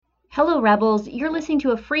Hello, Rebels. You're listening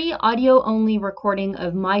to a free audio-only recording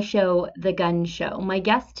of my show, The Gun Show. My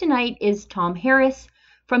guest tonight is Tom Harris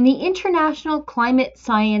from the International Climate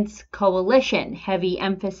Science Coalition. Heavy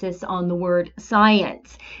emphasis on the word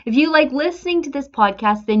science. If you like listening to this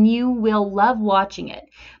podcast, then you will love watching it.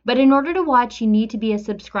 But in order to watch, you need to be a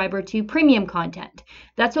subscriber to premium content.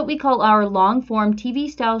 That's what we call our long-form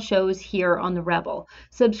TV-style shows here on The Rebel.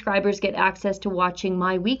 Subscribers get access to watching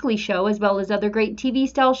my weekly show as well as other great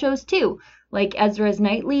TV-style shows too, like Ezra's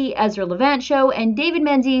Nightly, Ezra Levant Show, and David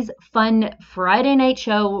Menzies' fun Friday night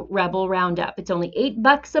show, Rebel Roundup. It's only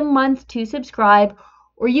 $8 a month to subscribe,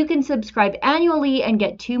 or you can subscribe annually and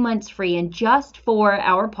get 2 months free. And just for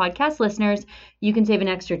our podcast listeners, you can save an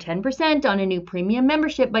extra 10% on a new premium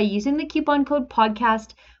membership by using the coupon code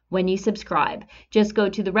PODCAST when you subscribe. Just go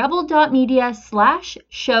to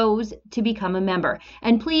therebel.media/shows to become a member.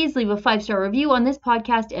 And please leave a 5-star review on this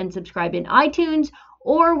podcast and subscribe in iTunes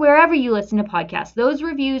or wherever you listen to podcasts. Those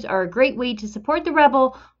reviews are a great way to support The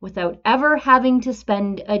Rebel without ever having to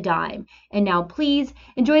spend a dime. And now please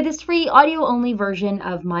enjoy this free audio-only version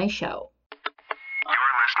of my show.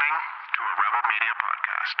 You're listening to a Rebel Media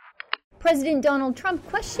podcast. President Donald Trump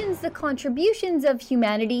questions the contributions of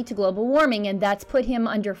humanity to global warming, and that's put him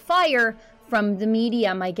under fire from the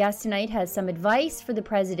media. My guest tonight has some advice for the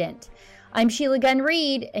president. I'm Sheila Gunn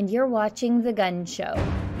Reid, and you're watching The Gun Show.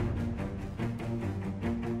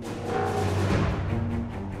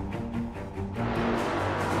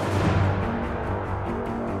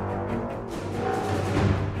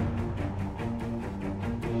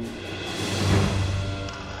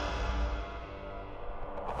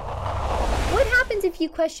 If you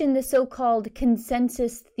question the so-called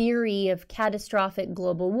consensus theory of catastrophic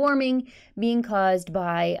global warming being caused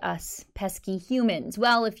by us pesky humans.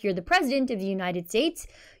 Well, if you're the president of the United States,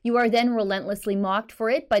 you are then relentlessly mocked for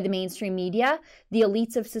it by the mainstream media, the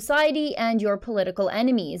elites of society, and your political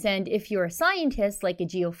enemies. And if you're a scientist, like a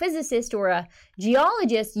geophysicist or a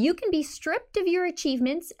geologist, you can be stripped of your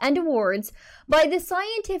achievements and awards by the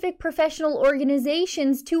scientific professional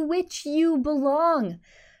organizations to which you belong.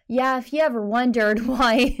 Yeah, if you ever wondered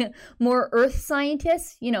why more Earth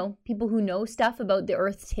scientists, people who know stuff about the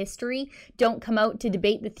Earth's history, don't come out to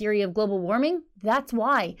debate the theory of global warming, that's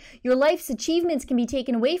why. Your life's achievements can be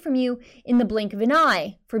taken away from you in the blink of an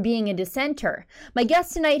eye for being a dissenter. My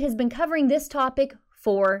guest tonight has been covering this topic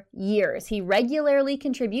for years. He regularly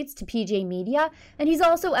contributes to PJ Media, and he's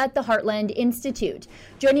also at the Heartland Institute.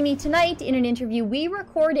 Joining me tonight in an interview we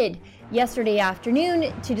recorded yesterday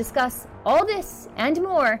afternoon to discuss all this and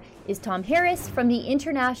more is Tom Harris from the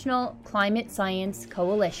International Climate Science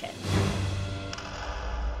Coalition.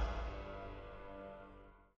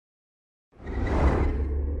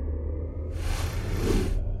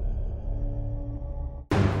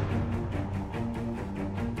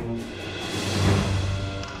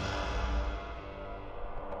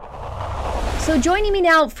 So joining me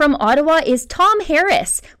now from Ottawa is Tom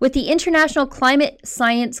Harris with the International Climate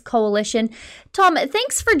Science Coalition. Tom,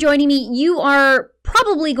 thanks for joining me. You are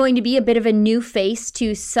probably going to be a bit of a new face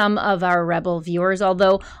to some of our Rebel viewers,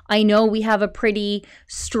 although I know we have a pretty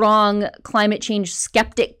strong climate change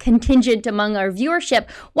skeptic contingent among our viewership.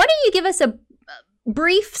 Why don't you give us a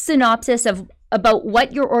brief synopsis about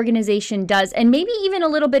what your organization does, and maybe even a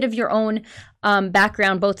little bit of your own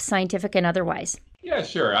background, both scientific and otherwise? Yeah,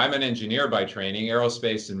 sure. I'm an engineer by training,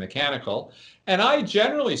 aerospace and mechanical, and I,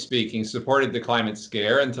 generally speaking, supported the climate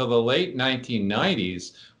scare until the late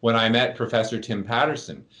 1990s when I met Professor Tim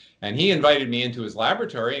Patterson. And he invited me into his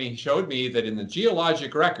laboratory, and he showed me that in the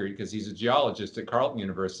geologic record, because he's a geologist at Carleton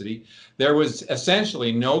University, there was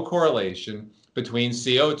essentially no correlation between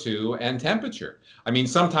CO2 and temperature. I mean,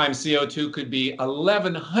 sometimes CO2 could be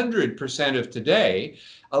 1,100% of today,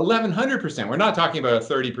 1,100%. We're not talking about a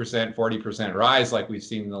 30%, 40% rise like we've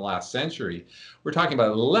seen in the last century. We're talking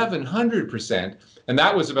about 1,100%, and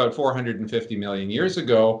that was about 450 million years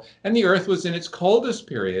ago, and the Earth was in its coldest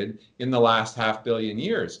period in the last 500 million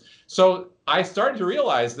years. So I started to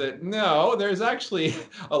realize that, no, there's actually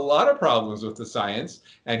a lot of problems with the science,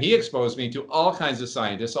 and he exposed me to all kinds of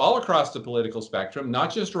scientists all across the political spectrum,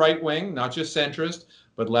 not just right-wing, not just centrist,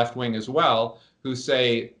 but left-wing as well, who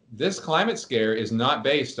say this climate scare is not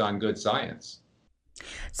based on good science.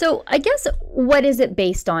 So I guess, what is it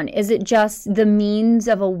based on? Is it just the means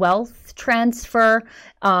of a wealth transfer?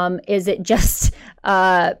 Is it just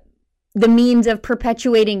the means of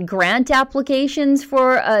perpetuating grant applications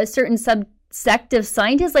for a certain subsect of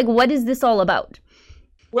scientists? Like, what is this all about?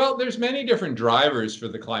 Well, there's many different drivers for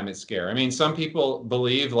the climate scare. I mean, some people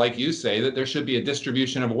believe, like you say, that there should be a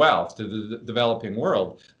distribution of wealth to the developing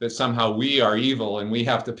world, that somehow we are evil and we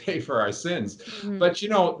have to pay for our sins. Mm-hmm. But,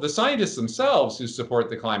 the scientists themselves who support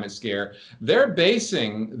the climate scare, they're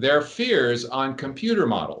basing their fears on computer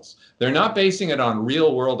models. They're not basing it on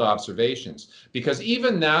real world observations, because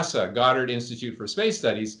even NASA, Goddard Institute for Space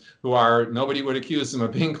Studies, nobody would accuse them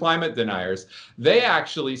of being climate deniers, they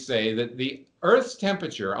actually say that the Earth's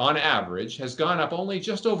temperature, on average, has gone up only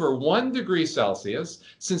just over 1 degree Celsius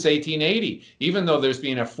since 1880, even though there's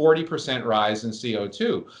been a 40% rise in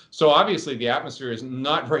CO2. So obviously, the atmosphere is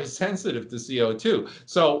not very sensitive to CO2.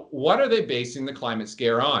 So what are they basing the climate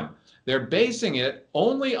scare on? They're basing it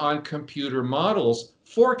only on computer models,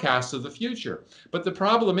 forecasts of the future. But the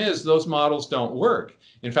problem is those models don't work.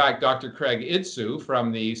 In fact, Dr. Craig Idsu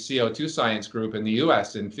from the CO2 science group in the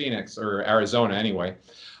US in Phoenix, or Arizona anyway,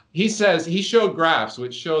 he says he showed graphs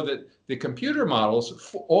which show that the computer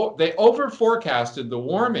models, they over forecasted the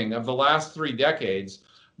warming of the last 3 decades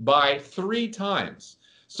by 3 times.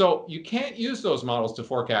 So you can't use those models to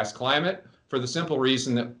forecast climate for the simple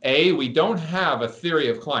reason that A, we don't have a theory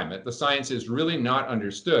of climate. The science is really not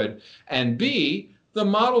understood. And B, the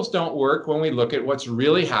models don't work when we look at what's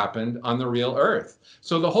really happened on the real Earth.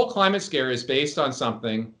 So the whole climate scare is based on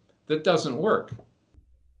something that doesn't work.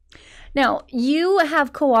 Now, you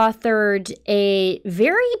have co-authored a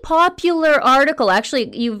very popular article.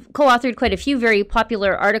 Actually, you've co-authored quite a few very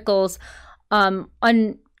popular articles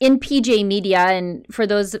in PJ Media. And for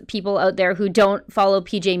those people out there who don't follow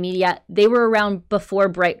PJ Media, they were around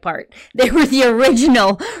before Breitbart. They were the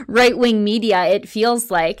original right-wing media, it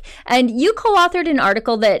feels like. And you co-authored an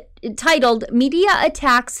article that titled "Media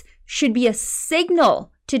Attacks Should Be a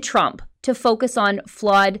Signal to Trump to Focus on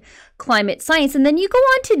Flawed Climate Science." And then you go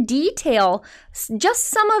on to detail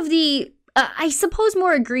just some of the, I suppose,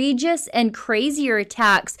 more egregious and crazier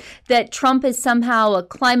attacks that Trump is somehow a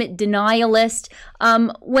climate denialist,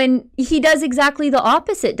 when he does exactly the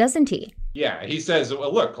opposite, doesn't he? Yeah, he says,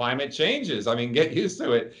 well, look, climate changes. I mean, get used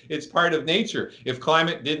to it. It's part of nature. If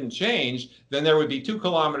climate didn't change, then there would be 2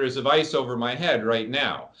 kilometers of ice over my head right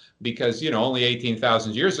now. Because, only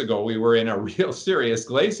 18,000 years ago, we were in a real serious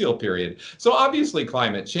glacial period. So obviously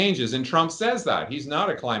climate changes, and Trump says that. He's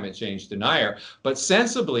not a climate change denier, but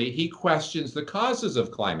sensibly, he questions the causes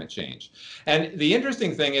of climate change. And the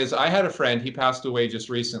interesting thing is, I had a friend, he passed away just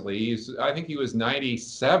recently. I think he was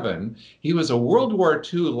 97. He was a World War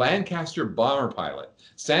II Lancaster bomber pilot,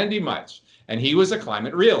 Sandy Much. And he was a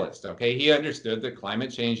climate realist, okay? He understood that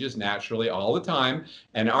climate changes naturally all the time,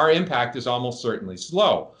 and our impact is almost certainly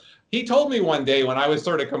slow. He told me one day when I was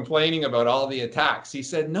sort of complaining about all the attacks, he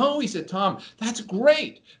said, Tom, that's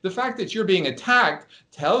great. The fact that you're being attacked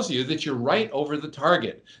tells you that you're right over the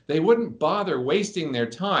target. They wouldn't bother wasting their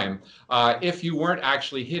time if you weren't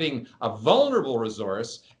actually hitting a vulnerable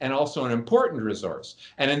resource and also an important resource.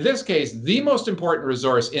 And in this case, the most important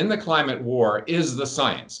resource in the climate war is the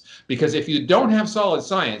science. Because if you don't have solid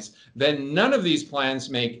science, then none of these plans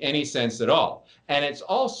make any sense at all. And it's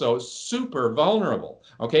also super vulnerable.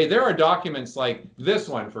 Okay, there are documents like this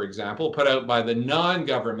one, for example, put out by the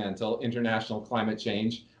Non-Governmental International Panel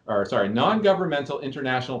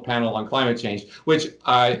on Climate Change, which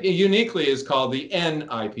uniquely is called the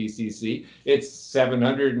NIPCC. It's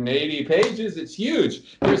 780 pages. It's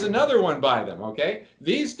huge. There's another one by them, okay?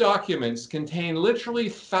 These documents contain literally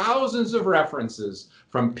thousands of references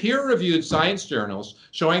from peer-reviewed science journals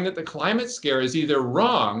showing that the climate scare is either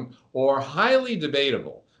wrong or highly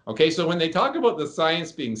debatable. Okay, so when they talk about the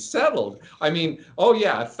science being settled, I mean, oh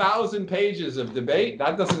yeah, 1,000 pages of debate,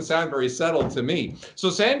 that doesn't sound very settled to me. So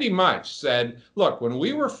Sandy Much said, look, when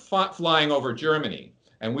we were flying over Germany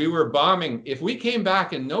and we were bombing, if we came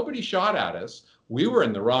back and nobody shot at us, we were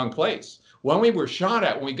in the wrong place. When we were shot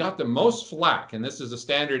at, when we got the most flak, and this is a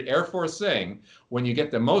standard Air Force saying, when you get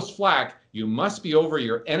the most flak, you must be over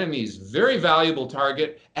your enemy's very valuable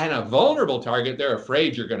target and a vulnerable target they're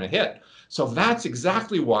afraid you're going to hit. So that's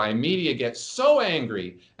exactly why media gets so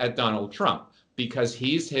angry at Donald Trump, because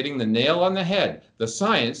he's hitting the nail on the head. The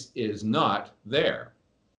science is not there.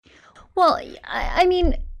 Well, I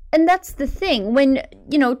mean, and that's the thing. When,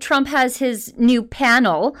 Trump has his new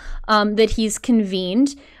panel that he's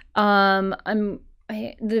convened, the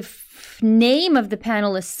name of the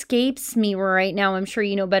panel escapes me right now. I'm sure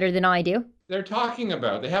you know better than I do. They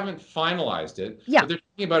haven't finalized it. Yeah. But they're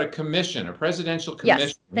talking about a commission, a presidential commission.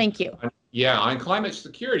 Yes, thank you. On climate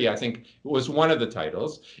security, I think was one of the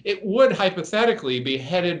titles. It would hypothetically be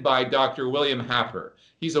headed by Dr. William Happer.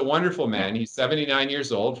 He's a wonderful man. He's 79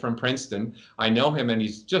 years old from Princeton. I know him, and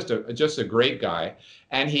he's just a great guy.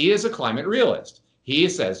 And he is a climate realist. He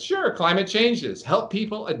says, sure, climate changes, help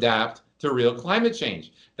people adapt to real climate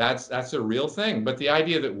change. That's a real thing. But the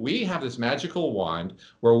idea that we have this magical wand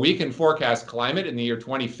where we can forecast climate in the year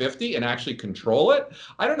 2050 and actually control it,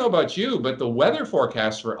 I don't know about you, but the weather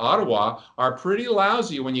forecasts for Ottawa are pretty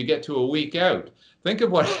lousy when you get to a week out. Think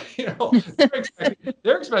of what,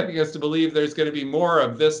 they're expecting us to believe there's going to be more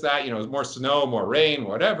of this, that, more snow, more rain,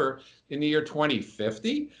 whatever, in the year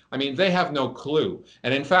 2050. I mean, they have no clue.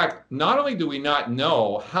 And in fact, not only do we not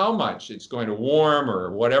know how much it's going to warm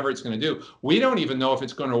or whatever it's going to do, we don't even know if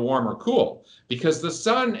it's going to warm or cool, because the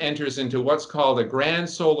sun enters into what's called a grand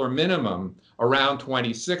solar minimum around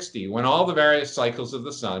 2060, when all the various cycles of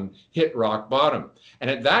the sun hit rock bottom. And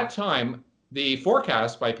at that time, the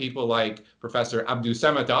forecast by people like Professor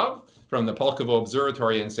Abdusamatov from the Pulkovo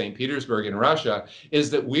Observatory in St. Petersburg in Russia is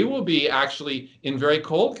that we will be actually in very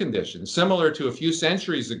cold conditions, similar to a few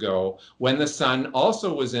centuries ago when the sun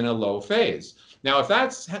also was in a low phase. Now, if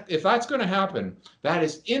that's going to happen, that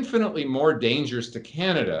is infinitely more dangerous to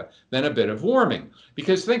Canada than a bit of warming.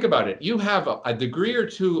 Because think about it, you have a degree or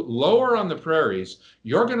two lower on the prairies,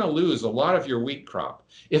 you're going to lose a lot of your wheat crop.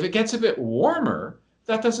 If it gets a bit warmer,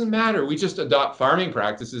 that doesn't matter. We just adopt farming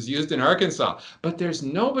practices used in Arkansas. But there's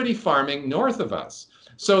nobody farming north of us.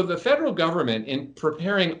 So the federal government, in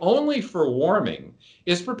preparing only for warming,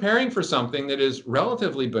 is preparing for something that is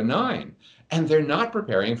relatively benign. And they're not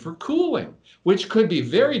preparing for cooling, which could be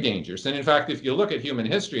very dangerous. And in fact, if you look at human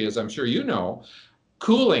history, as I'm sure you know,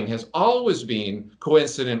 cooling has always been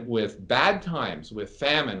coincident with bad times, with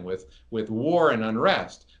famine, with war and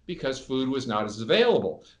unrest, because food was not as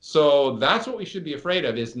available. So that's what we should be afraid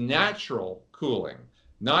of, is natural cooling,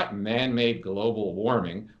 not man-made global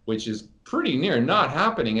warming, which is pretty near not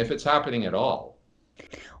happening if it's happening at all.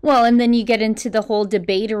 Well, and then you get into the whole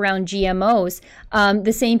debate around GMOs.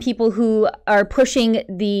 The same people who are pushing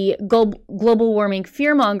the global warming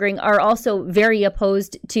fear-mongering are also very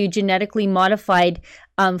opposed to genetically modified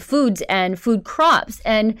foods and food crops.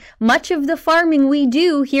 And much of the farming we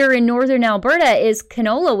do here in northern Alberta is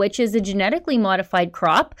canola, which is a genetically modified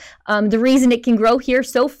crop. The reason it can grow here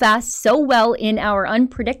so fast, so well in our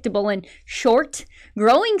unpredictable and short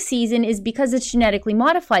growing season is because it's genetically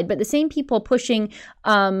modified. But the same people pushing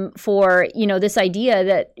for, this idea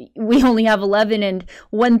that we only have 11 and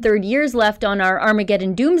 1/3 years left on our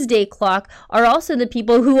Armageddon doomsday clock are also the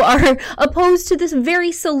people who are opposed to this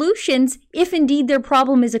very solutions if indeed their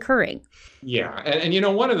problem is occurring. Yeah.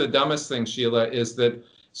 And one of the dumbest things, Sheila, is that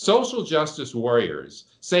social justice warriors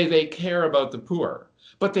say they care about the poor,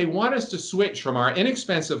 but they want us to switch from our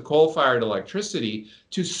inexpensive coal-fired electricity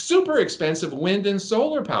to super expensive wind and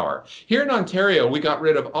solar power. Here in Ontario, we got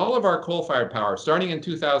rid of all of our coal-fired power starting in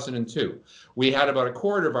 2002. We had about a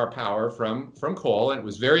quarter of our power from coal, and it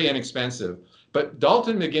was very inexpensive. But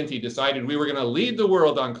Dalton McGuinty decided we were going to lead the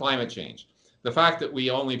world on climate change. The fact that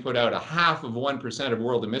we only put out 0.5% of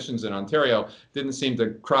world emissions in Ontario didn't seem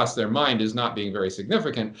to cross their mind as not being very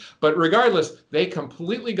significant. But regardless, they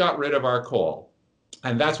completely got rid of our coal.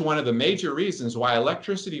 And that's one of the major reasons why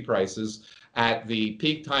electricity prices at the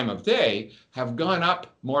peak time of day have gone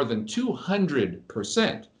up more than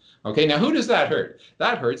 200%. Okay, now who does that hurt?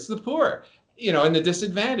 That hurts the poor, and the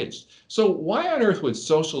disadvantaged. So why on earth would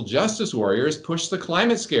social justice warriors push the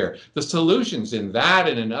climate scare? The solutions in that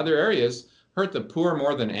and in other areas hurt the poor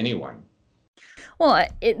more than anyone. Well,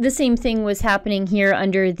 the same thing was happening here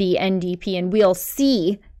under the NDP, and we'll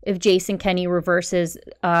see if Jason Kenney reverses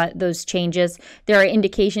those changes. There are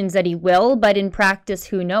indications that he will, but in practice,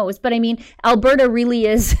 who knows? But I mean, Alberta really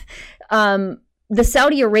is the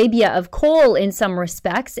Saudi Arabia of coal in some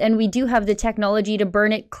respects, and we do have the technology to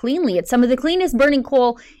burn it cleanly. It's some of the cleanest burning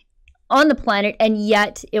coal on the planet, and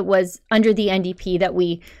yet it was under the NDP that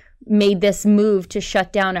we made this move to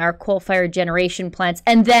shut down our coal-fired generation plants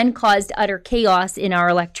and then caused utter chaos in our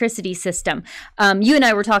electricity system. You and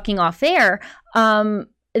I were talking off air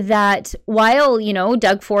that while,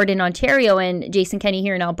 Doug Ford in Ontario and Jason Kenney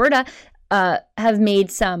here in Alberta have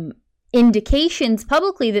made some indications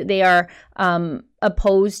publicly that they are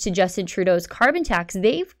opposed to Justin Trudeau's carbon tax,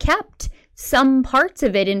 they've kept some parts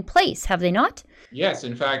of it in place, have they not? Yes,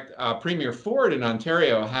 in fact, Premier Ford in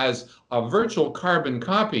Ontario has a virtual carbon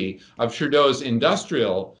copy of Trudeau's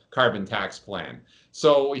industrial carbon tax plan.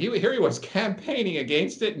 So here he was campaigning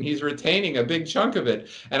against it, and he's retaining a big chunk of it.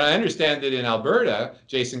 And I understand that in Alberta,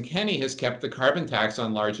 Jason Kenney has kept the carbon tax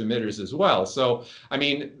on large emitters as well. So, I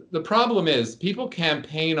mean, the problem is people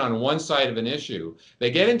campaign on one side of an issue.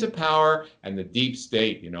 They get into power, and the deep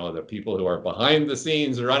state, the people who are behind the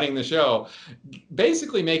scenes running the show,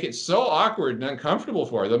 basically make it so awkward and uncomfortable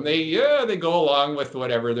for them. They go along with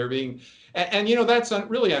whatever they're being. And that's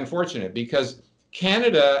really unfortunate, because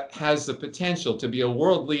Canada has the potential to be a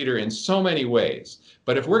world leader in so many ways.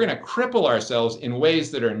 But if we're going to cripple ourselves in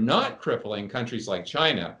ways that are not crippling countries like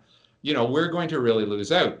China, we're going to really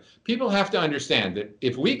lose out. People have to understand that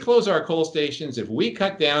if we close our coal stations, if we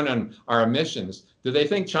cut down on our emissions, do they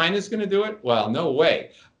think China's going to do it? Well, no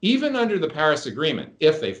way. Even under the Paris Agreement,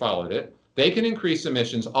 if they followed it, they can increase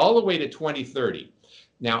emissions all the way to 2030.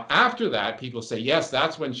 Now, after that, people say, yes,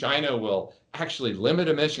 that's when China will actually limit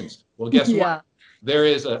emissions. Well, guess what?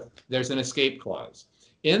 There's an escape clause.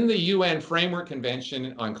 In the UN Framework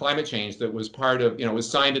Convention on Climate Change that was was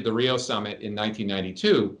signed at the Rio Summit in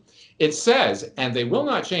 1992, it says, and they will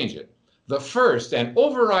not change it, the first and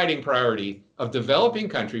overriding priority of developing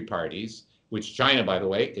country parties, which China, by the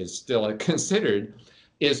way, is still considered,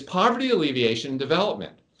 is poverty alleviation and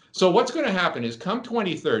development. So what's going to happen is come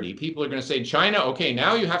 2030, people are going to say, China, okay,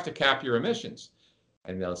 now you have to cap your emissions.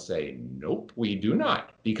 And they'll say, nope, we do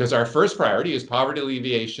not, because our first priority is poverty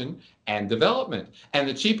alleviation and development. And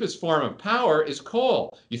the cheapest form of power is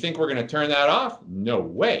coal. You think we're going to turn that off? No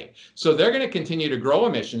way. So they're going to continue to grow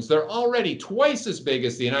emissions. They're already twice as big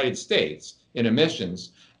as the United States in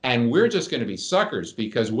emissions. And we're just going to be suckers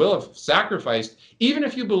because we'll have sacrificed, even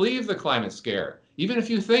if you believe the climate scare, even if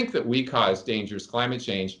you think that we cause dangerous climate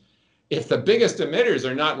change, if the biggest emitters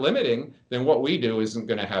are not limiting, then what we do isn't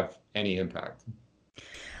going to have any impact.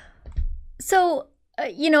 So,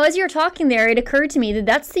 as you're talking there, it occurred to me that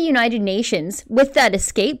that's the United Nations with that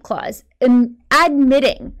escape clause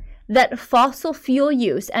admitting that fossil fuel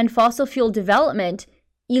use and fossil fuel development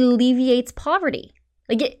alleviates poverty.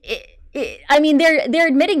 Like they're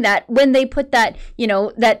admitting that when they put that,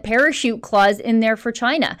 that parachute clause in there for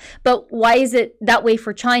China. But why is it that way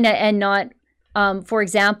for China and not, for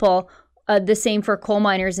example, the same for coal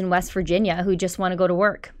miners in West Virginia who just want to go to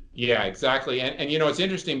work? Yeah, exactly. And it's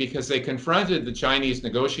interesting because they confronted the Chinese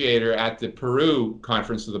negotiator at the Peru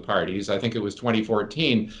Conference of the Parties, I think it was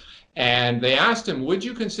 2014, and they asked him, would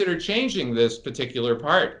you consider changing this particular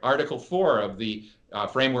part, Article 4 of the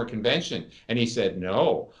Framework Convention? And he said,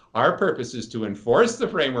 no, our purpose is to enforce the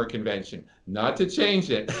Framework Convention, not to change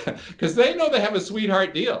it, because they know they have a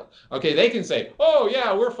sweetheart deal. Okay, they can say, oh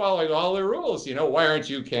yeah, we're following all the rules. Why aren't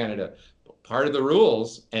you Canada? Part of the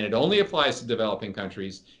rules, and it only applies to developing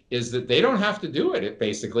countries, is that they don't have to do it,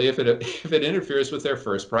 basically, if it interferes with their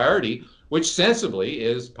first priority, which sensibly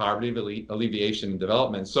is poverty alleviation and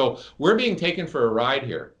development. So we're being taken for a ride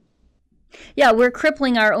here. Yeah, we're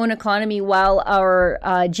crippling our own economy while our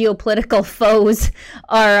geopolitical foes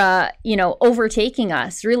are, overtaking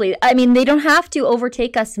us, really. I mean, they don't have to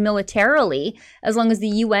overtake us militarily as long as the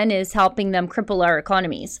UN is helping them cripple our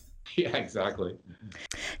economies. Yeah, exactly.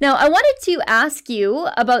 Now, I wanted to ask you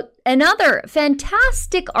about another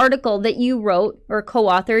fantastic article that you wrote or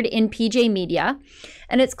co-authored in PJ Media,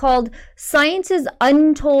 and it's called Science's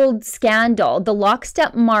Untold Scandal, the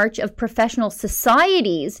Lockstep March of Professional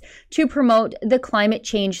Societies to Promote the Climate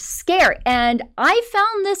Change Scare. And I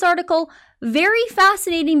found this article very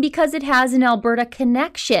fascinating because it has an Alberta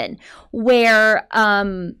connection where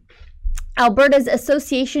Alberta's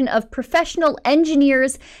Association of Professional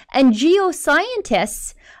Engineers and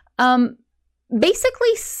Geoscientists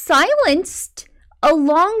basically silenced a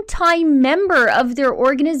longtime member of their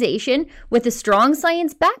organization with a strong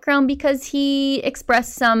science background because he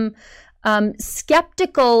expressed some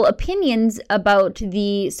skeptical opinions about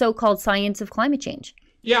the so-called science of climate change.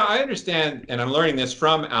 Yeah, I understand, and I'm learning this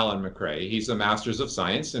from Alan McRae. He's a Master's of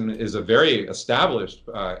Science and is a very established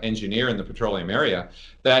engineer in the petroleum area,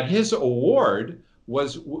 that his award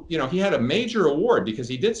was, he had a major award because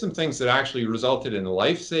he did some things that actually resulted in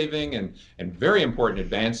life-saving and very important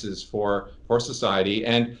advances for society.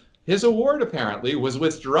 And his award apparently was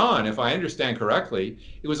withdrawn, if I understand correctly.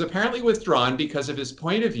 It was apparently withdrawn because of his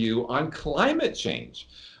point of view on climate change.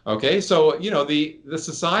 Okay, so, the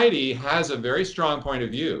society has a very strong point of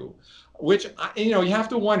view, which, you have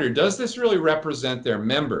to wonder, does this really represent their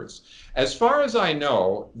members? As far as I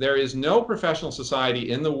know, there is no professional society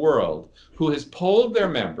in the world who has polled their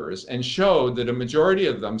members and showed that a majority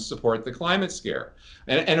of them support the climate scare.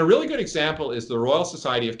 And a really good example is the Royal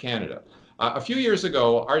Society of Canada. A few years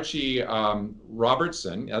ago, Archie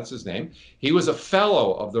Robertson, that's his name, he was a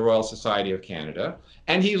fellow of the Royal Society of Canada,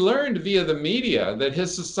 and he learned via the media that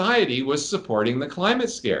his society was supporting the climate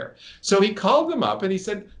scare. So he called them up and he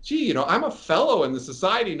said, gee, I'm a fellow in the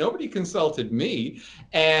society, nobody consulted me.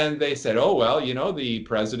 And they said, oh, well, the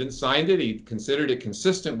president signed it, he considered it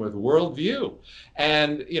consistent with worldview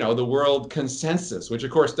and, the world consensus, which of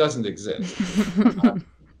course doesn't exist.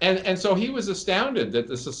 And so he was astounded that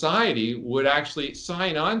the society would actually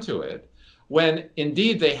sign on to it when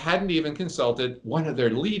indeed they hadn't even consulted one of their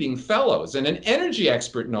leading fellows and an energy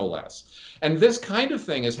expert, no less. And this kind of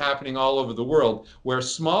thing is happening all over the world, where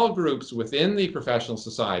small groups within the professional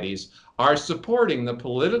societies are supporting the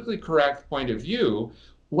politically correct point of view,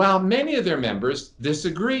 while many of their members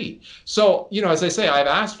disagree. So, as I say, I've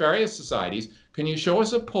asked various societies, can you show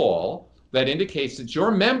us a poll that indicates that your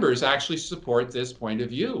members actually support this point of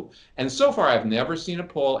view? And so far, I've never seen a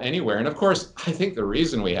poll anywhere. And of course, I think the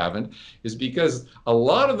reason we haven't is because a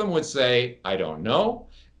lot of them would say, I don't know.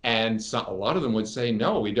 And a lot of them would say,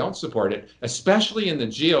 no, we don't support it, especially in the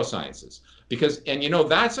geosciences. Because,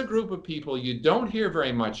 that's a group of people you don't hear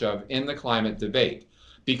very much of in the climate debate,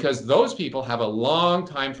 because those people have a long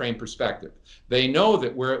time frame perspective. They know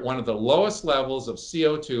that we're at one of the lowest levels of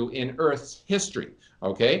CO2 in Earth's history.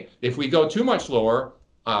 Okay, if we go too much lower,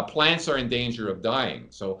 plants are in danger of dying.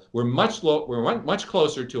 So we're much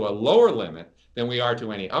closer to a lower limit than we are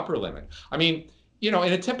to any upper limit. I mean, in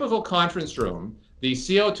a typical conference room, the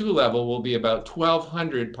CO2 level will be about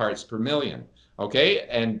 1,200 parts per million. Okay,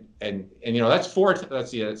 and that's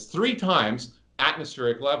 3 times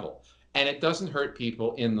atmospheric level. And it doesn't hurt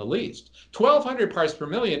people in the least. 1,200 parts per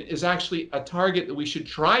million is actually a target that we should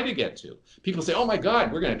try to get to. People say, oh my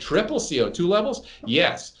God, we're going to triple CO2 levels?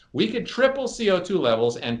 Yes, we could triple CO2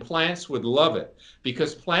 levels and plants would love it.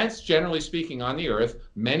 Because plants, generally speaking, on the Earth,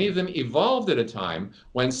 many of them evolved at a time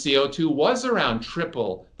when CO2 was around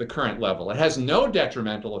triple the current level. It has no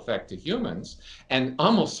detrimental effect to humans and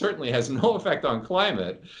almost certainly has no effect on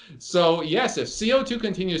climate. So yes, if CO2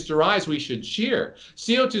 continues to rise, we should cheer.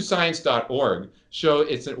 CO2science.org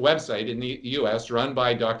it's a website in the US run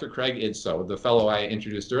by Dr. Craig Idso, the fellow I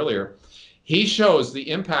introduced earlier. He shows the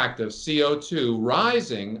impact of CO2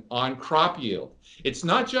 rising on crop yield. It's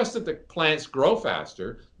not just that the plants grow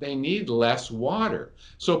faster, they need less water.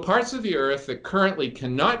 So parts of the Earth that currently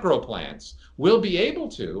cannot grow plants will be able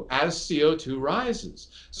to as CO2 rises.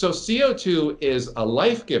 So CO2 is a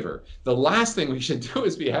life giver. The last thing we should do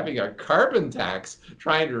is be having a carbon tax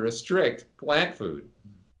trying to restrict plant food.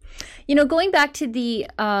 Going back to the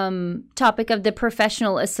topic of the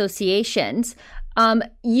professional associations,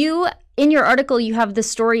 in your article, you have the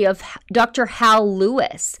story of Dr. Hal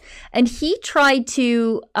Lewis, and he tried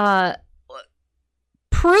to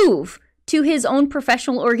prove to his own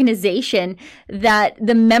professional organization that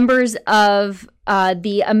the members of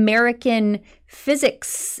the American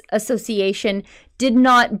Physics Association did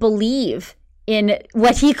not believe in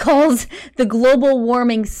what he calls the global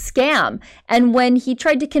warming scam. And when he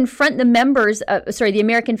tried to confront the members, the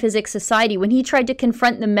American Physics Society, when he tried to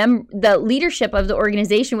confront the leadership of the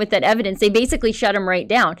organization with that evidence, they basically shut him right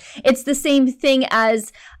down. It's the same thing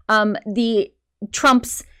as the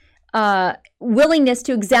Trump's willingness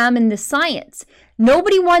to examine the science.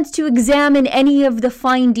 Nobody wants to examine any of the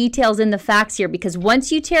fine details in the facts here, because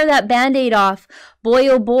once you tear that Band-Aid off, boy,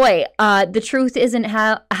 oh boy, the truth isn't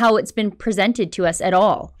how it's been presented to us at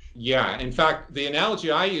all. Yeah, in fact, the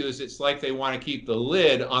analogy I use, it's like they want to keep the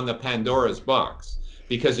lid on the Pandora's box.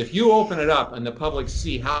 Because if you open it up and the public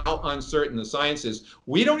see how uncertain the science is,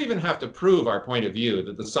 we don't even have to prove our point of view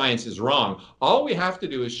that the science is wrong. All we have to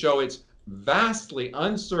do is show it's vastly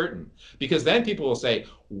uncertain, because then people will say,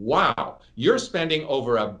 wow, you're spending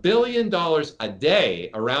over $1 billion a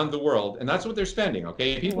day around the world, and that's what they're spending.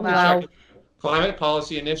 Okay, people check Climate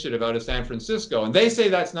Policy Initiative out of San Francisco, and they say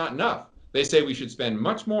that's not enough. They say we should spend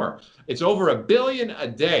much more. It's over $1 billion a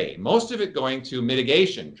day, most of it going to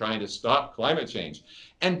mitigation, trying to stop climate change.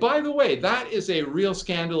 And by the way, that is a real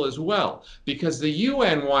scandal as well, because the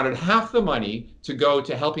UN wanted half the money to go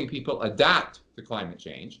to helping people adapt to climate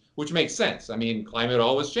change, which makes sense. I mean, climate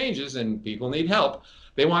always changes and people need help.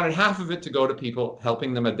 They wanted half of it to go to people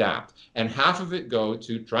helping them adapt, and half of it go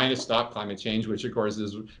to trying to stop climate change, which of course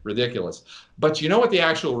is ridiculous. But you know what the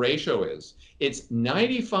actual ratio is? It's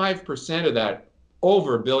 95% of that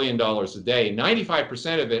over $1 billion a day.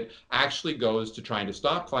 95% of it actually goes to trying to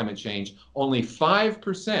stop climate change. Only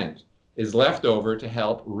 5% is left over to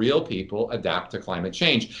help real people adapt to climate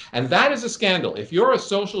change. And that is a scandal. If you're a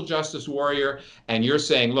social justice warrior and you're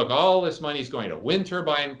saying, look, all this money is going to wind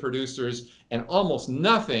turbine producers and almost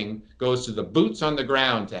nothing goes to the boots on the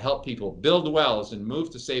ground to help people build wells and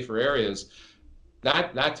move to safer areas,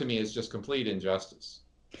 that to me is just complete injustice.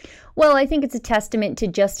 Well, I think it's a testament to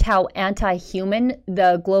just how anti-human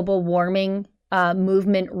the global warming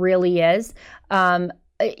movement really is.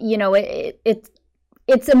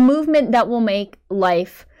 It's a movement that will make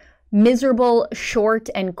life miserable, short,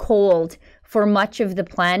 and cold for much of the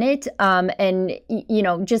planet, and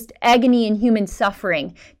just agony and human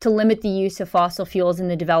suffering to limit the use of fossil fuels in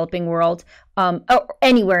the developing world, or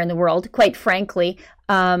anywhere in the world, quite frankly.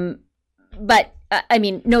 But I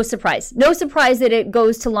mean, no surprise. No surprise that it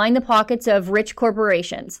goes to line the pockets of rich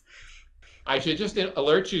corporations. I should just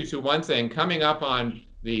alert you to one thing. Coming up on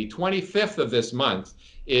the 25th of this month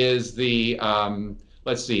is the,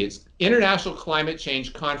 let's see, it's International Climate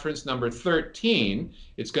Change Conference number 13.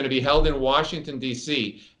 It's going to be held in Washington,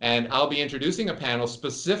 D.C., and I'll be introducing a panel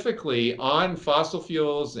specifically on fossil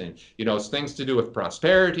fuels and, things to do with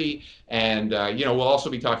prosperity. And, we'll also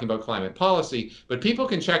be talking about climate policy. But people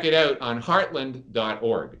can check it out on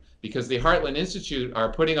heartland.org, because the Heartland Institute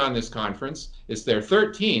are putting on this conference. It's their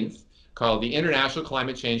 13th, called the International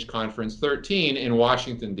Climate Change Conference 13 in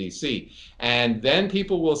Washington, D.C. And then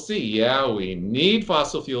people will see, yeah, we need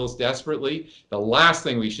fossil fuels desperately. The last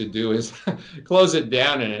thing we should do is close it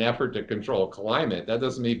down in an effort to control climate. That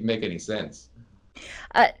doesn't even make any sense.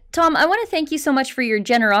 Tom, I want to thank you so much for your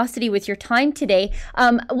generosity with your time today.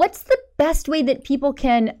 What's the best way that people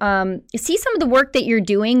can see some of the work that you're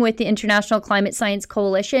doing with the International Climate Science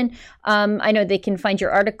Coalition? I know they can find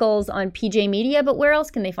your articles on PJ Media, but where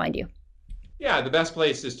else can they find you? Yeah, the best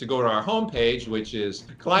place is to go to our homepage, which is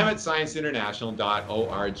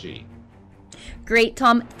climatescienceinternational.org. Great,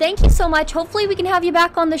 Tom. Thank you so much. Hopefully we can have you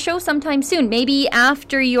back on the show sometime soon, maybe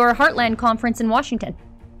after your Heartland conference in Washington.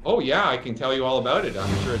 Oh, yeah, I can tell you all about it.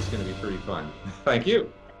 I'm sure it's going to be pretty fun. Thank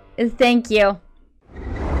you. Thank you.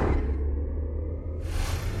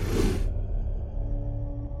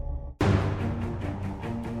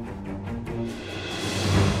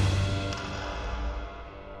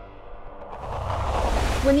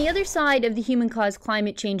 When the other side of the human-caused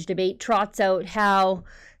climate change debate trots out how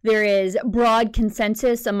there is broad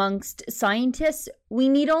consensus amongst scientists, we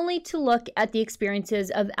need only to look at the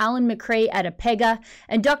experiences of Alan McRae at APEGA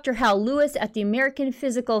and Dr. Hal Lewis at the American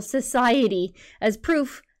Physical Society as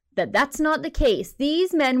proof that that's not the case.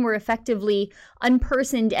 These men were effectively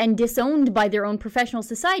unpersoned and disowned by their own professional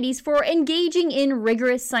societies for engaging in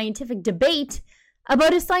rigorous scientific debate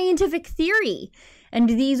about a scientific theory. And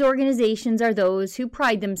these organizations are those who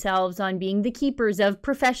pride themselves on being the keepers of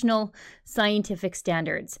professional scientific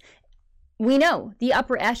standards. We know the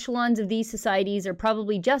upper echelons of these societies are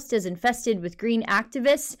probably just as infested with green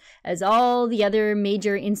activists as all the other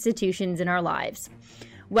major institutions in our lives.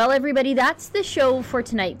 Well, everybody, that's the show for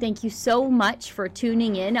tonight. Thank you so much for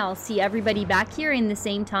tuning in. I'll see everybody back here in the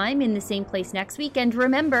same time, in the same place next week. And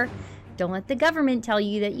remember, don't let the government tell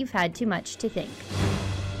you that you've had too much to think.